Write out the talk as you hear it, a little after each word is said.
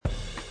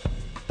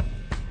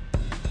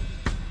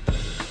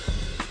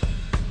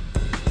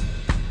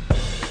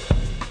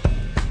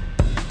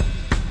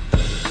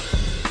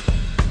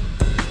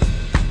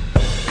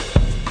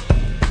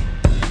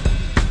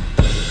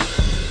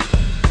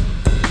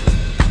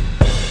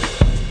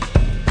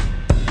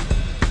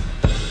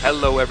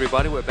Hello,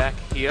 everybody. We're back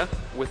here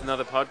with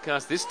another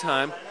podcast. This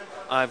time,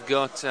 I've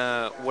got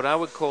what I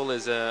would call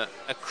as a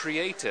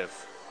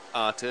creative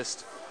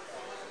artist,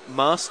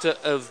 master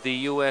of the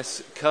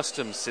U.S.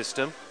 customs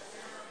system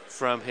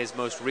from his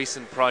most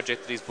recent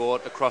project that he's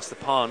bought across the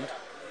pond,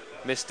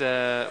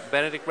 Mr.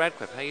 Benedict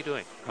Radcliffe. How are you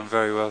doing? I'm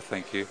very well,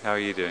 thank you. How are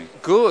you doing?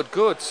 Good,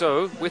 good.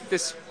 So, with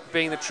this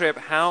being the trip,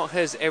 how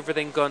has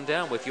everything gone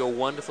down with your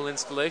wonderful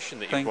installation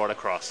that you brought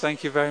across?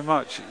 Thank you very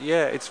much.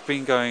 Yeah, it's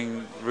been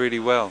going really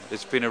well.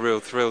 It's been a real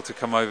thrill to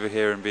come over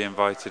here and be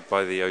invited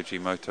by the OG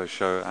Moto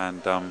Show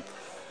and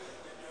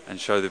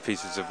show the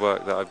pieces of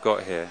work that I've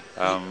got here.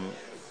 I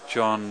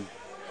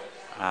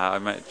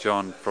met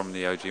John from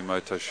the OG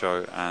Moto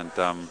Show and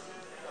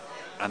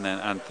then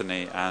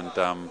Anthony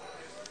and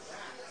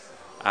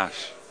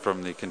Ash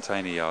from the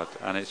container yard,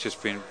 and it's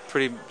just been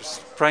pretty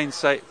plain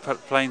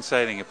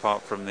sailing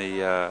apart from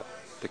the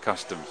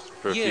customs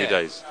for a few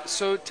days.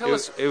 So tell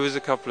us. It was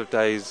a couple of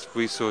days.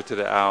 We sorted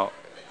it out.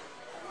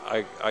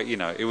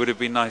 It would have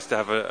been nice to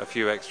have a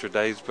few extra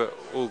days, but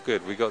all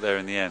good. We got there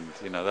in the end.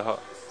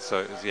 So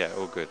it was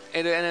all good.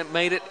 And it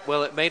made it.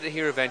 Well, it made it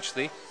here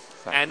eventually,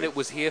 Exactly. and it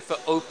was here for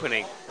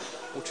opening,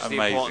 which is Amazing.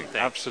 the important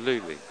thing.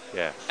 Absolutely,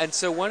 yeah. And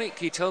so, can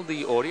you tell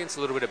the audience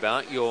a little bit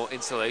about your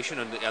installation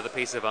and the other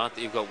piece of art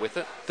that you've got with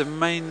it? The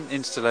main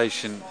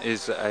installation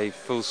is a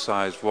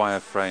full-size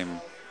wireframe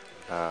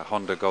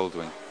Honda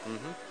Goldwing,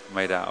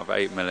 made out of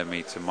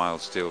 8mm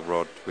mild steel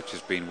rod, which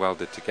has been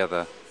welded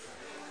together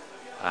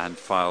and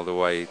filed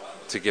away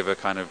to give a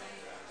kind of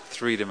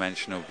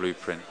three-dimensional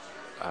blueprint,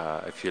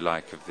 if you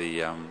like, of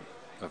the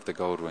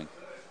Goldwing.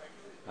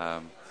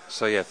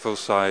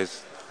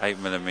 Full-size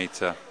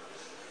 8mm.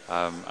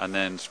 And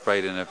then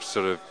sprayed in a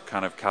sort of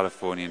kind of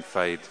Californian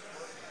fade,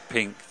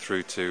 pink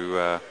through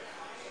to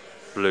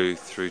blue,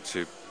 through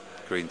to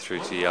green, through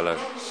to yellow.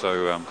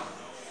 So,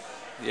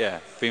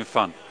 been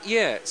fun.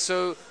 Yeah.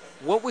 So,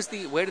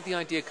 where did the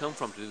idea come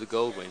from to do the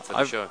Goldwing for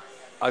the show?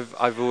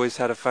 I've always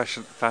had a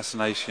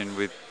fascination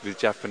with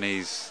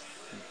Japanese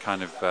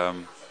kind of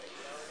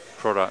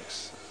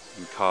products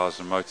and cars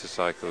and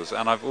motorcycles,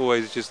 and I've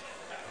always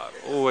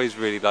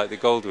really liked the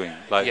Goldwing,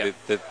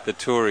 the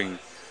touring.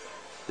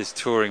 This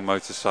touring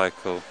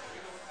motorcycle,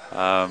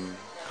 kind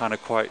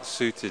of quite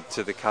suited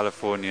to the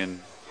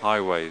Californian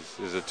highways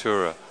as a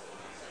tourer.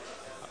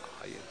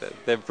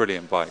 They're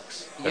brilliant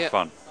bikes. They're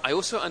fun. I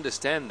also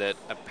understand that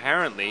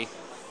apparently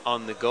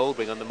on the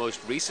Goldwing, on the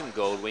most recent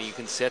Goldwing, you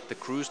can set the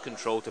cruise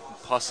control to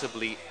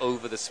possibly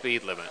over the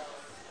speed limit,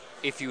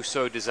 if you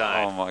so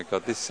desire. Oh my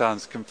God, this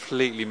sounds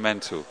completely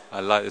mental.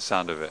 I like the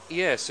sound of it.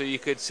 Yeah, so you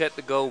could set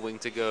the Goldwing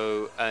to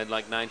go at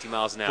like 90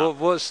 miles an hour.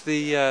 What's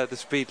the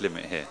speed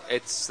limit here?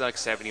 It's like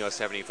 70 or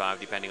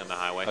 75, depending on the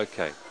highway.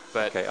 Okay.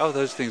 But Oh,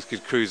 those things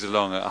could cruise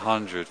along at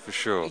 100 for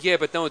sure. Yeah,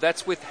 but no,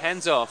 that's with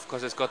hands off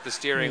because it's got the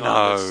steering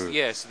on.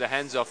 So the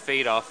hands off,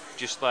 feet off,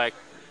 just like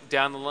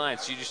down the line.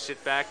 So you just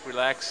sit back,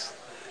 relax.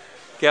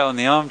 Get on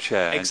the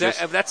armchair.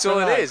 Exactly. That's all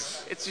it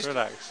is. It's just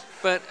relax.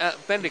 But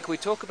Benedict, can we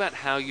talk about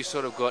how you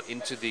sort of got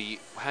into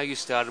how you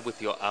started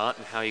with your art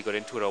and how you got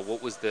into it, or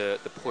what was the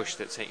push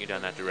that sent you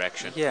down that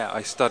direction? Yeah,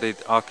 I studied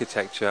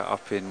architecture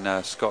up in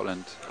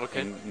Scotland,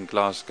 in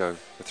Glasgow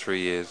for 3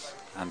 years,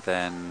 and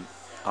then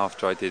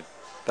after I did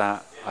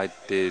that, I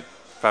did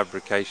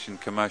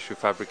commercial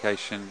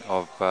fabrication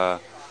of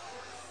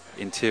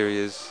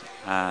interiors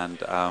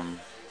and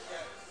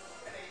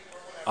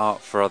art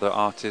for other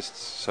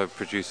artists, so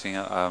producing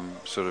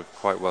sort of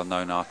quite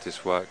well-known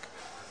artist work.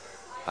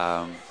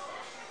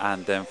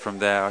 And then from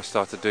there I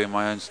started doing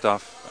my own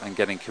stuff and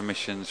getting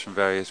commissions from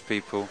various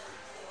people,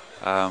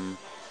 and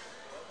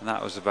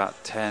that was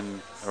about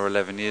 10 or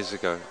 11 years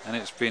ago, and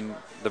it's been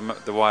the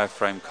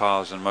wireframe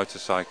cars and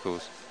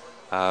motorcycles,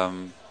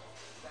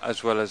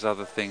 as well as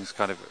other things,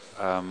 kind of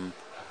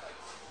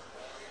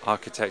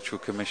architectural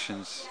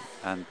commissions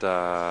and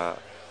that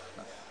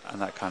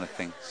kind of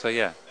thing.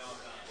 So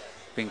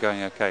been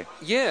going okay.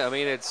 Yeah, I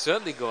mean, it's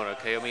certainly going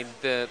okay. I mean,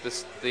 the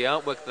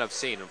artwork that I've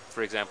seen,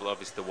 for example,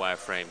 obviously the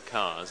wireframe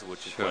cars,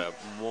 which is what I'm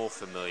more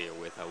familiar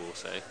with, I will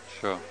say.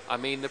 Sure. I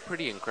mean, they're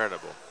pretty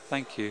incredible.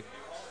 Thank you.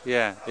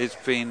 Yeah, it's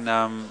been.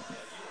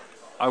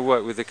 I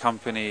work with a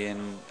company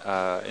in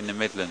the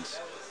Midlands,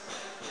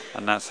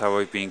 and that's how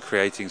we've been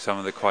creating some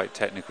of the quite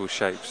technical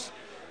shapes,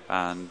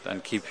 and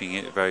keeping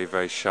it very,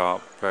 very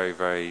sharp, very,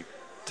 very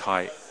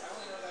tight,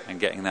 and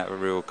getting that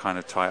real kind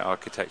of tight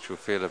architectural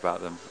feel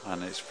about them,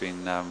 and it's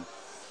been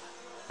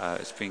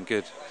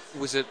good.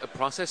 Was it a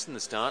process in the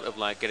start of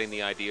like getting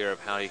the idea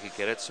of how you could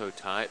get it so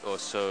tight or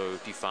so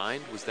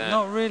defined? Was that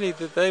not really?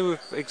 They were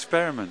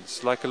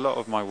experiments, like a lot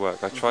of my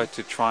work. I tried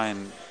to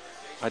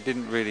I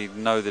didn't really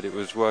know that it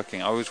was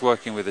working. I was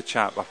working with a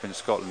chap up in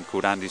Scotland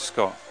called Andy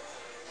Scott,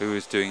 who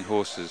was doing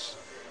horses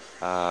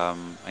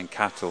and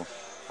cattle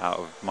out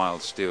of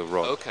mild steel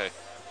rod. Okay.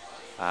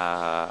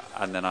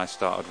 And then I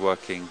started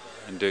working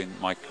and doing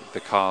the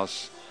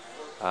cars,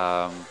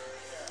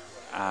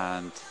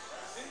 and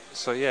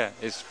so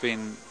it's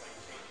been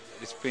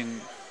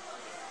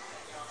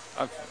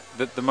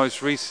the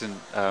most recent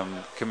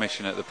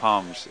commission at the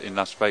Palms in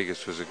Las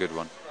Vegas was a good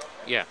one.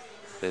 Yeah.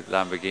 the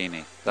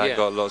Lamborghini. That Yeah.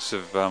 got lots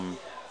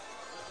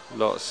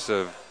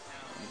of.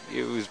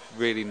 It was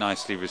really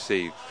nicely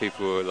received.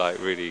 People were like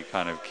really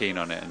kind of keen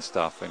on it and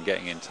stuff, and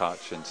getting in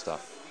touch and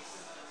stuff.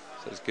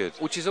 So it's good.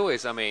 Which is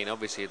always, I mean,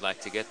 obviously you'd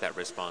like to get that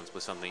response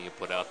with something you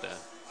put out there.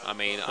 I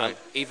mean, Right.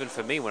 even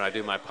for me, when I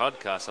do my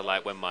podcast, I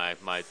like when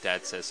my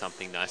dad says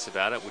something nice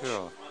about it, which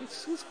Sure.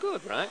 it's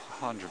good, right?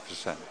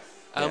 100%.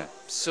 Yeah.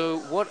 So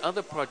what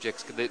other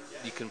projects that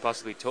you can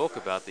possibly talk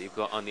about that you've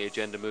got on the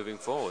agenda moving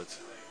forwards?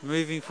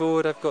 Moving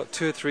forward, I've got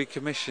 2 or 3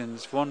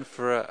 commissions. One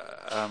for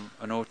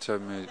an auto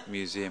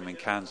museum in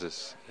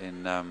Kansas,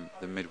 in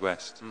the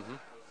Midwest.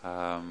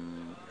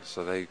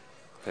 So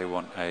they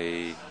want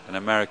an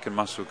American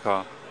muscle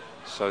car.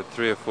 So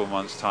 3 or 4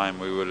 months' time,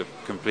 we will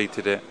have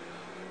completed it,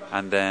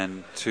 and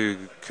then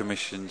 2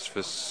 commissions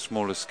for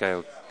smaller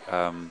scale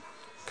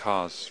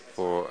cars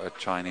for a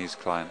Chinese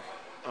client.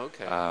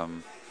 Okay.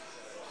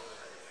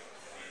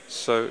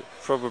 So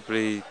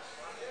probably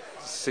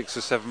 6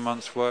 or 7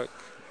 months' work,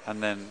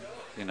 and then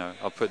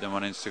I'll put them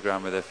on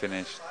Instagram when they're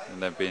finished,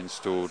 and they'll be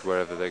installed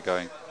wherever they're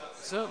going.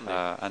 Certainly.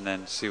 And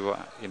then see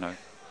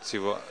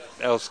what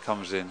else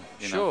comes in.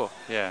 Sure.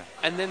 Yeah.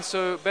 And then,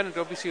 so Benedict,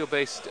 obviously you're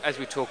based, as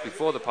we talked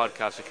before the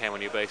podcast came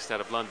on, you're based out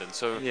of London.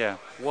 So Yeah.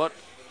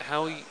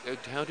 how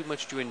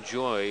much do you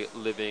enjoy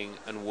living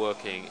and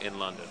working in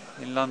London?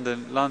 In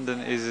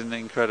London is an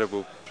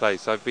incredible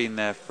place. I've been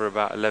there for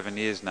about 11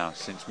 years now,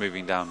 since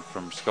moving down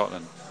from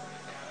Scotland,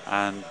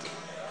 and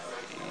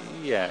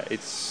yeah,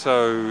 it's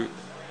so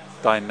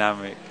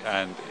dynamic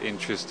and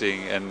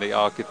interesting, and the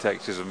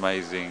architecture's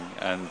amazing,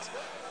 and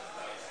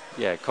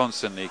yeah,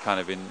 constantly kind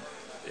of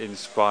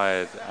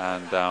inspired,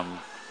 and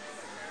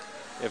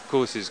of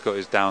course it's got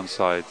its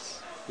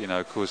downsides,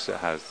 of course it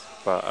has,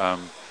 but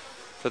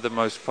for the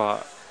most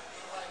part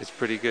it's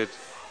pretty good.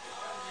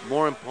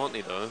 More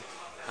importantly, though,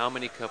 how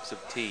many cups of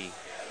tea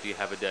do you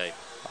have a day?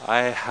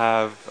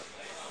 I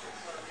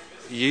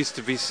used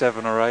to be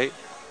 7 or 8.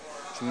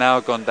 It's now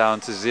gone down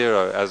to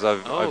 0, as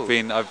I've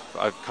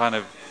kind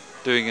of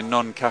doing a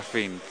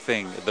non-caffeine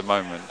thing at the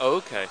moment. Oh,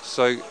 okay.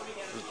 So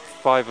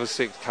 5 or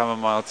 6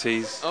 chamomile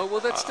teas. Oh, well,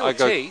 that's still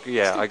tea.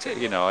 Yeah, I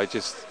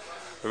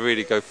I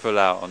really go full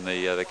out on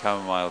the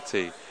chamomile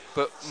tea.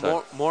 But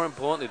more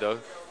importantly, though,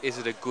 is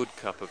it a good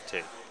cup of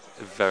tea?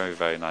 A very,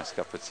 very nice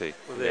cup of tea.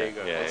 Well, there you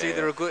go. Yeah, It's yeah,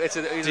 either yeah. a good,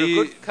 a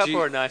good cup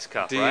or a nice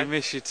cup, Do right? you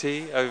miss your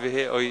tea over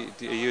here, or are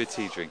you a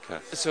tea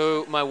drinker?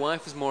 So my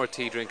wife is more a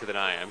tea drinker than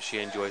I am. She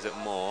enjoys it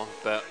more.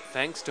 But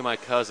thanks to my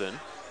cousin,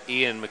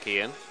 Ian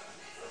McKeon,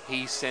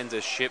 he sends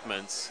us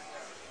shipments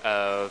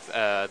of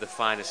the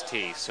finest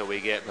tea. So we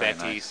get Very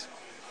Betty's,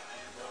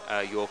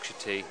 Yorkshire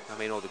tea. I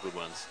mean, all the good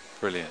ones.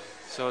 Brilliant.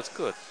 So it's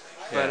good.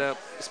 Yeah.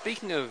 But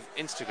speaking of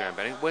Instagram,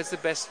 Benny, where's the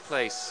best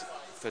place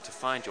to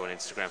find you on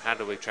Instagram? How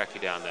do we track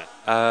you down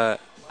there?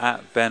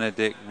 At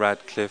Benedict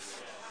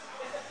Radcliffe.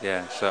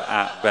 Yeah, so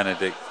at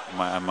Benedict,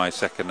 my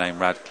second name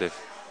Radcliffe.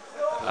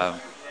 Well,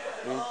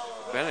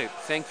 Benedict,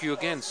 thank you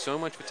again so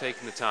much for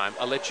taking the time.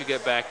 I'll let you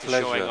get back to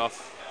Pleasure. showing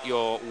off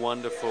your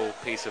wonderful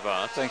piece of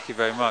art. Thank you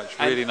very much.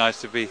 Really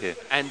nice to be here.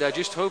 And I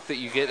just hope that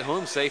you get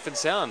home safe and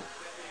sound,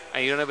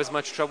 and you don't have as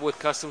much trouble with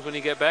customs when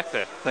you get back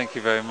there. Thank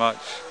you very much.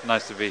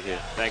 Nice to be here.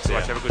 Thanks so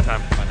much. Have a good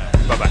time.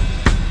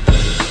 Bye-bye.